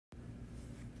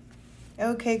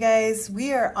Okay, guys,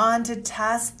 we are on to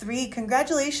task 3.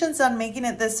 Congratulations on making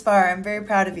it this far. I'm very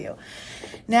proud of you.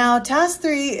 Now, task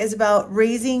 3 is about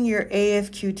raising your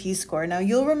AFQT score. Now,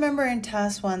 you'll remember in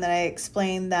task 1 that I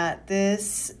explained that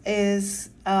this is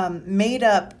made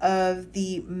up of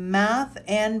the math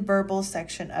and verbal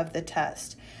section of the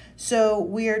test. So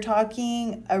we are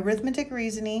talking arithmetic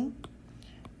reasoning,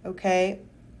 okay,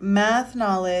 math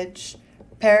knowledge,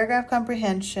 paragraph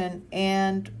comprehension,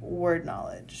 and word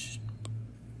knowledge.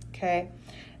 Okay,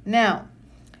 now,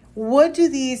 what do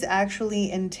these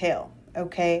actually entail?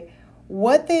 Okay,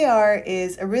 what they are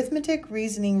is arithmetic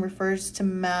reasoning refers to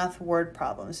math word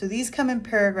problems. So these come in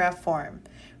paragraph form.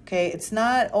 Okay, it's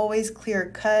not always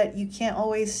clear cut. You can't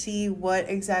always see what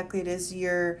exactly it is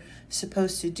you're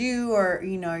supposed to do, or,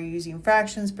 you know, are you using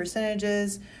fractions,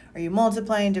 percentages? Are you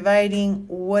multiplying, dividing?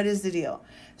 What is the deal?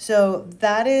 So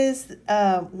that is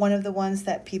one of the ones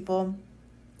that people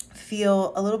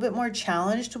feel a little bit more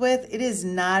challenged with. It is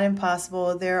not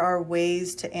impossible. There are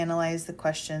ways to analyze the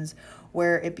questions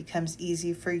where it becomes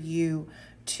easy for you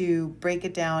to break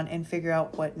it down and figure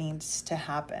out what needs to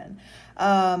happen.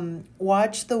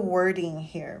 Watch the wording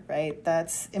here, right?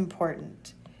 That's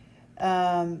important.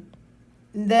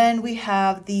 Then we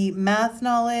have the math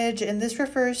knowledge, and this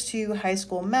refers to high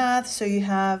school math. So you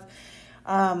have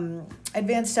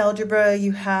advanced algebra,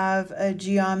 you have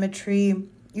geometry,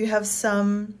 you have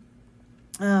some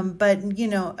but, you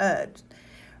know,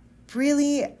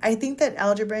 really, I think that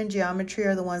algebra and geometry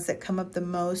are the ones that come up the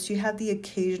most. You have the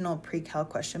occasional pre-cal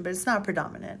question, but it's not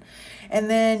predominant.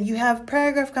 And then you have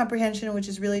paragraph comprehension, which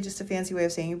is really just a fancy way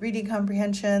of saying reading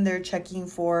comprehension. They're checking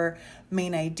for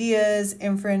main ideas,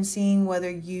 inferencing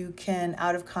whether you can,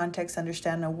 out of context,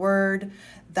 understand a word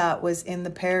that was in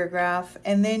the paragraph.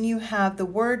 And then you have the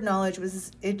word knowledge,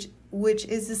 which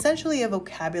is essentially a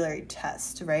vocabulary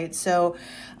test, right? So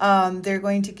they're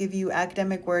going to give you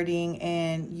academic wording,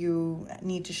 and you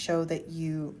need to show that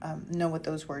you know what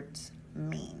those words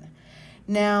mean.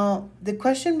 Now, the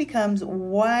question becomes,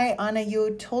 why, Anna,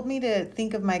 you told me to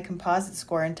think of my composite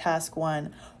score in task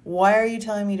 1. Why are you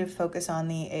telling me to focus on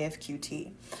the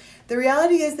AFQT? The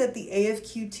reality is that the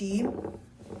AFQT,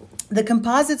 the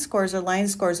composite scores or line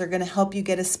scores, are going to help you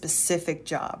get a specific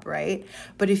job, right?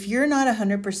 But if you're not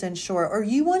 100% sure, or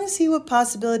you want to see what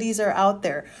possibilities are out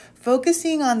there,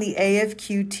 focusing on the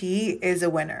AFQT is a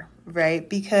winner, right?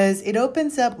 Because it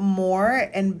opens up more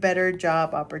and better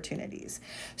job opportunities.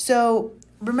 So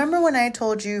remember when I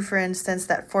told you, for instance,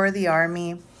 that for the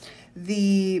Army,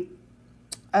 the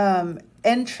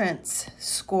entrance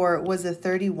score was a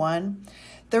 31.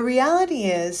 The reality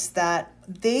is that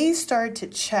they start to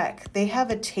check. They have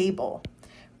a table,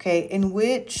 okay, in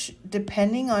which,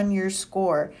 depending on your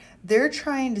score, they're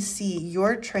trying to see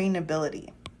your trainability,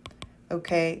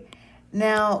 okay?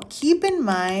 Now, keep in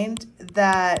mind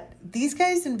that these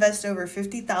guys invest over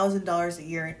 $50,000 a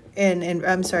year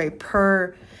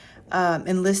per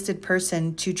enlisted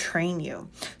person to train you.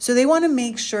 So they want to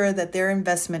make sure that their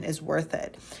investment is worth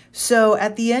it. So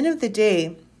at the end of the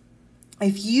day,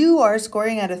 if you are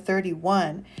scoring at a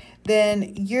 31,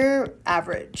 then you're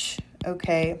average,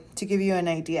 okay, to give you an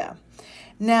idea.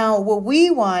 Now, what we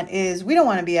want is, we don't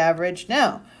want to be average,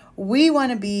 no. We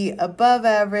want to be above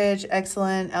average,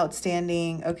 excellent,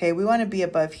 outstanding, okay? We want to be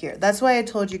above here. That's why I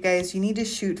told you guys you need to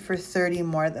shoot for 30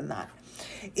 more than that.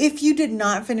 If you did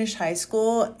not finish high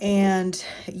school and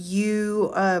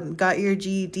you got your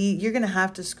GED, you're going to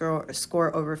have to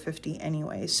score over 50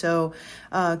 anyway. So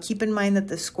keep in mind that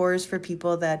the scores for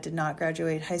people that did not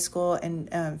graduate high school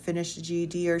and finish the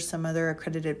GED or some other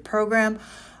accredited program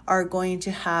are going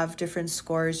to have different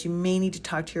scores. You may need to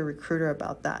talk to your recruiter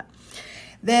about that.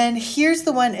 Then here's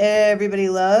the one everybody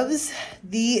loves,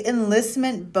 the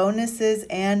enlistment bonuses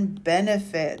and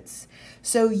benefits.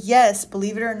 So yes,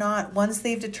 believe it or not, once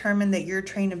they've determined that your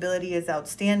trainability is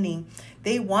outstanding,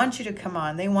 they want you to come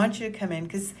on. They want you to come in,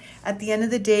 because at the end of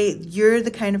the day, you're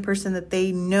the kind of person that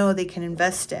they know they can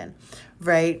invest in,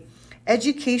 right?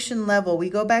 Education level, we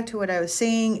go back to what I was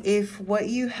saying. If what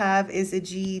you have is a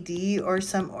GED or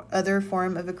some other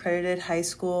form of accredited high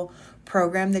school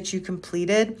program that you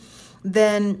completed,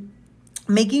 then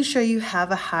making sure you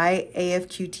have a high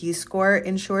AFQT score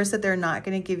ensures that they're not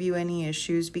going to give you any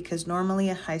issues, because normally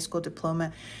a high school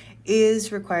diploma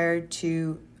is required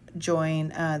to join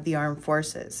the armed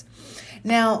forces.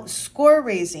 Now, score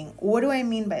raising, what do I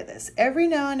mean by this? Every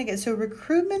now and again, so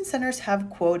recruitment centers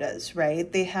have quotas,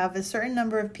 right? They have a certain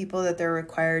number of people that they're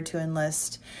required to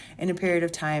enlist in a period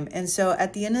of time. And so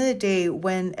at the end of the day,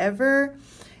 whenever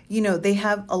they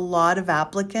have a lot of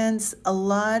applicants, a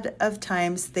lot of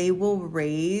times they will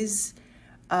raise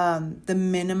the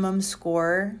minimum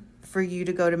score for you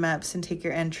to go to MEPS and take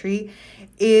your entry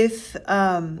if,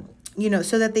 you know,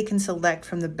 so that they can select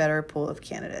from the better pool of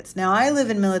candidates. Now, I live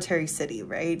in Military City,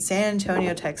 right? San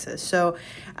Antonio, Texas. So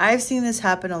I've seen this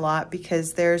happen a lot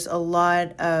because there's a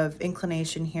lot of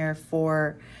inclination here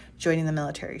for joining the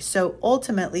military. So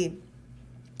ultimately,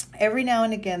 every now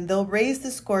and again, they'll raise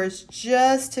the scores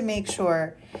just to make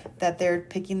sure that they're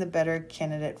picking the better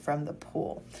candidate from the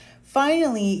pool.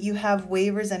 Finally, you have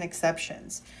waivers and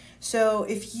exceptions. So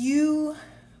if you,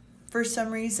 for some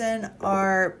reason,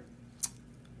 are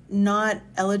not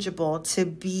eligible to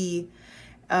be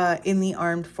in the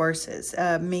armed forces,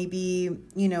 maybe,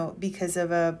 you know, because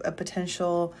of a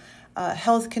potential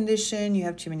health condition, you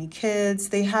have too many kids,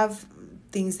 they have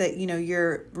things that, you know,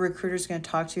 your recruiter is going to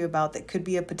talk to you about that could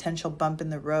be a potential bump in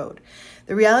the road.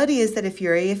 The reality is that if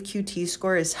your AFQT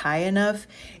score is high enough,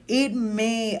 it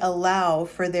may allow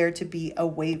for there to be a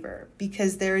waiver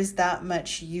because there is that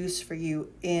much use for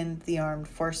you in the armed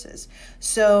forces.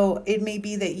 So it may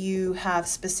be that you have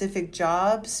specific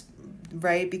jobs,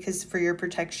 right, because for your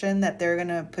protection that they're going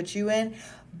to put you in,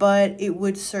 but it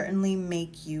would certainly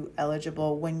make you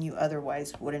eligible when you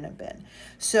otherwise wouldn't have been.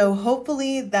 So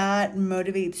hopefully that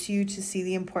motivates you to see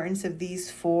the importance of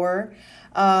these four.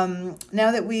 Now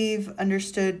that we've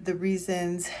understood the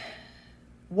reasons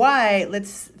why,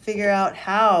 let's figure out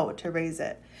how to raise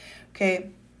it. Okay.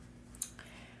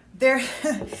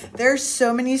 There's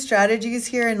so many strategies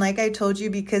here. And like I told you,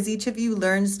 because each of you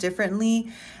learns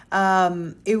differently,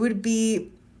 it would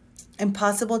be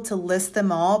impossible to list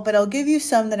them all, but I'll give you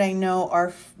some that I know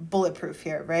are bulletproof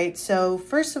here, right? So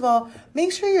first of all,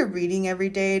 make sure you're reading every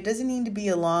day. It doesn't need to be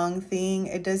a long thing.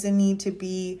 It doesn't need to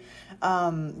be,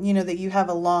 you know, that you have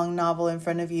a long novel in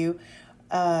front of you,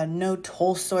 no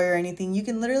Tolstoy or anything. You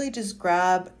can literally just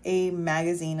grab a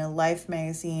magazine, a Life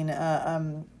magazine,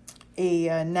 a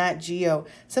Nat Geo,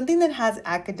 something that has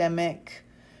academic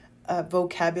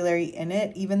vocabulary in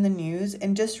it, even the news,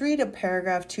 and just read a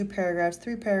paragraph, 2 paragraphs,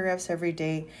 3 paragraphs every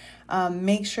day.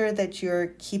 Make sure that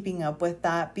you're keeping up with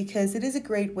that because it is a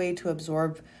great way to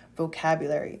absorb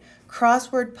vocabulary.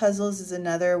 Crossword puzzles is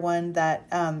another one that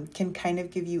can kind of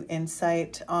give you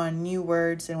insight on new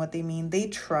words and what they mean. They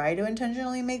try to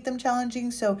intentionally make them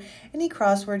challenging, so any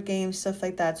crossword games, stuff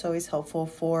like that's always helpful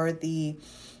for the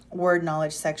word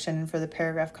knowledge section and for the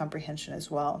paragraph comprehension as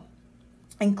well.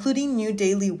 Including new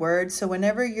daily words. So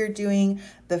whenever you're doing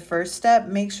the first step,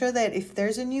 make sure that if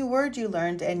there's a new word you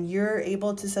learned and you're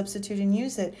able to substitute and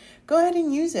use it, go ahead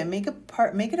and use it. Make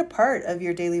it a part of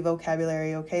your daily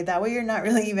vocabulary, okay? That way you're not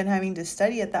really even having to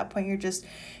study at that point. You're just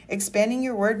expanding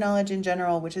your word knowledge in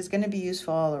general, which is going to be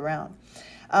useful all around.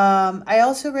 I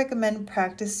also recommend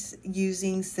practice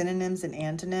using synonyms and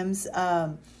antonyms.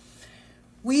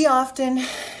 We often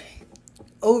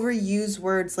overuse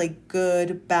words like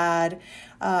good, bad.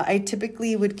 I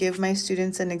typically would give my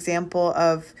students an example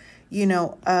of, you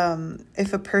know,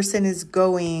 if a person is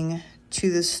going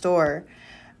to the store,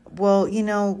 well, you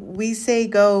know, we say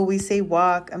go, we say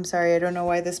walk. I'm sorry, I don't know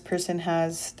why this person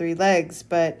has 3 legs,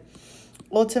 but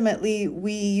ultimately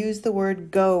we use the word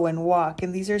go and walk,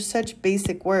 and these are such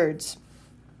basic words.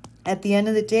 At the end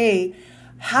of the day,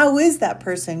 how is that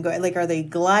person going? Like, are they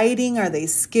gliding? Are they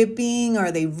skipping?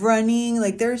 Are they running?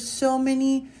 Like, there's so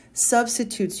many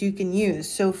substitutes you can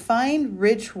use. So find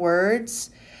rich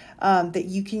words that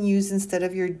you can use instead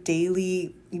of your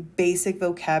daily basic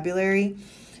vocabulary,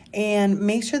 and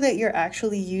make sure that you're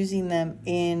actually using them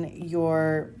in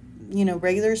your, you know,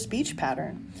 regular speech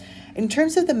pattern. In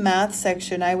terms of the math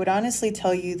section, I would honestly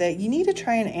tell you that you need to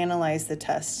try and analyze the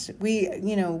tests.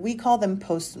 We call them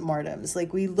postmortems.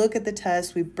 Like, we look at the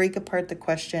test, we break apart the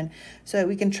question so that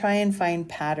we can try and find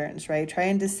patterns, right? Try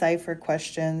and decipher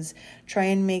questions, try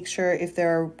and make sure if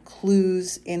there are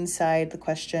clues inside the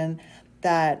question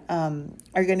that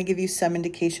are going to give you some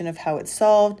indication of how it's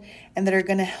solved and that are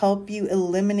going to help you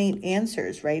eliminate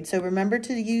answers, right? So remember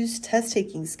to use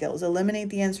test-taking skills. Eliminate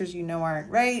the answers you know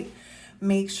aren't right.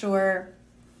 Make sure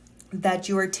that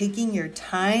you are taking your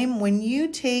time. When you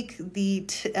take the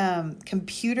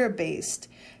computer-based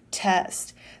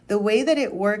test, the way that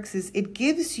it works is it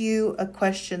gives you a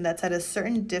question that's at a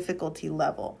certain difficulty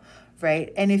level,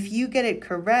 right? And if you get it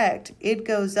correct, it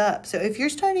goes up. So if you're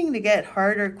starting to get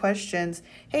harder questions,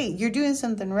 hey, you're doing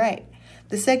something right.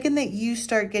 The second that you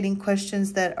start getting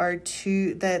questions that are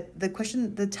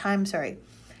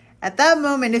at that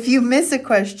moment, if you miss a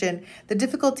question, the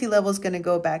difficulty level is going to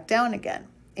go back down again.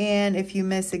 And if you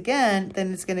miss again,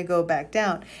 then it's going to go back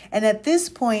down. And at this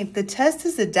point, the test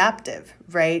is adaptive,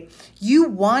 right? You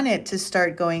want it to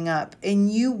start going up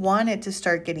and you want it to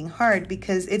start getting hard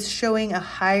because it's showing a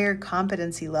higher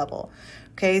competency level.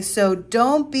 Okay, so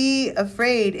don't be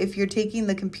afraid if you're taking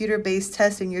the computer-based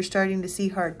test and you're starting to see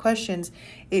hard questions.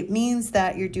 It means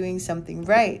that you're doing something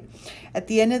right. At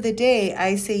the end of the day,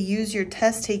 I say use your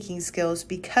test-taking skills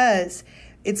because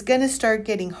it's going to start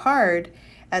getting hard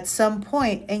at some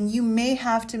point, and you may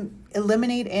have to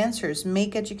eliminate answers,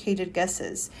 make educated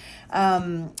guesses,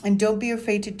 and don't be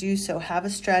afraid to do so. Have a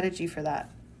strategy for that.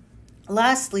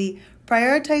 Lastly,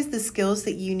 prioritize the skills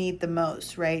that you need the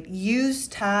most, right? Use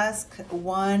task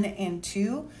 1 and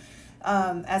 2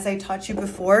 as I taught you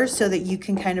before so that you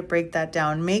can kind of break that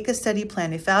down. Make a study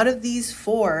plan. If out of these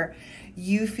 4,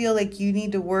 you feel like you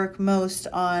need to work most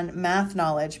on math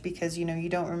knowledge because, you know, you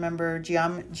don't remember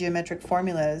geometric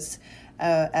formulas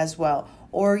as well,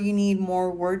 or you need more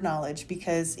word knowledge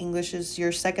because English is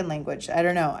your second language. I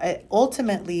don't know.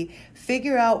 Ultimately,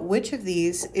 figure out which of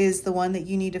these is the one that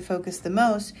you need to focus the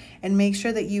most and make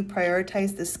sure that you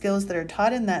prioritize the skills that are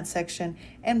taught in that section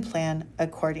and plan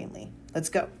accordingly. Let's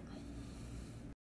go.